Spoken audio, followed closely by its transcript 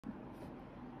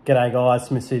G'day guys,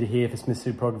 Smith City here for Smith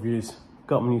City Product Reviews.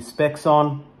 Got my new specs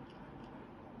on,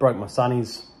 broke my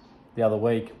sunnies the other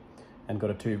week and got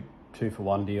a two for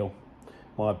one deal.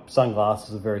 My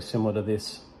sunglasses are very similar to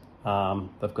this.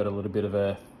 They've got a little bit of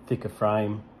a thicker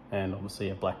frame and obviously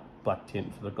a black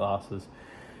tint for the glasses.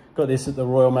 Got this at the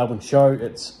Royal Melbourne Show.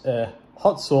 It's a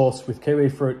hot sauce with kiwi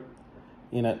fruit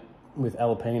in it with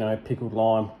jalapeno, pickled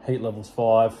lime, heat levels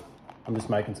 5. I'm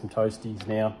just making some toasties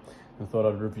now and thought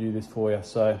I'd review this for you.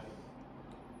 So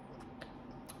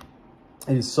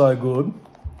it is so good.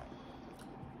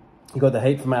 You got the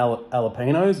heat from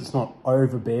jalapenos. It's not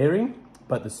overbearing,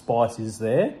 but the spice is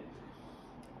there.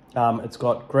 It's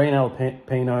got green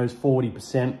jalapenos,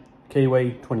 40%,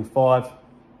 kiwi, 25,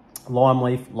 lime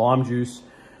leaf, lime juice,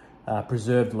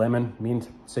 preserved lemon, mint,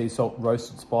 sea salt,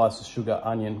 roasted spices, sugar,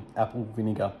 onion, apple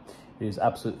vinegar. It is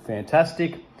absolutely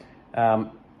fantastic.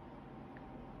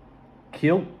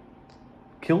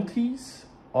 Kilties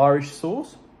Irish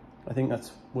sauce, I think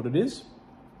that's what it is.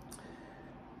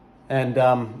 And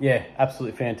yeah,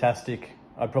 absolutely fantastic.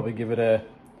 I'd probably give it a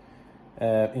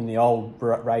in the old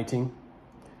rating.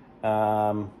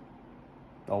 In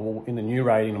the new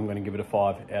rating, I'm going to give it a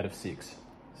 5 out of 6.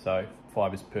 So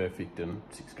 5 is perfect and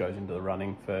 6 goes into the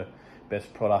running for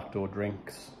best product or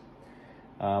drinks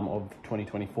of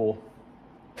 2024.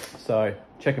 So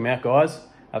check them out, guys.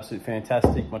 Absolutely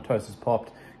fantastic. My toasters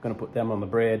popped. Going to put them on the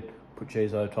bread, put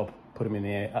cheese over the top, put them in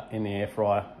the air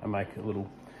fryer and make a little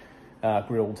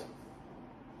grilled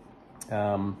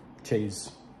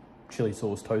cheese chili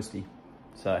sauce toasty.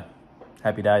 So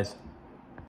happy days.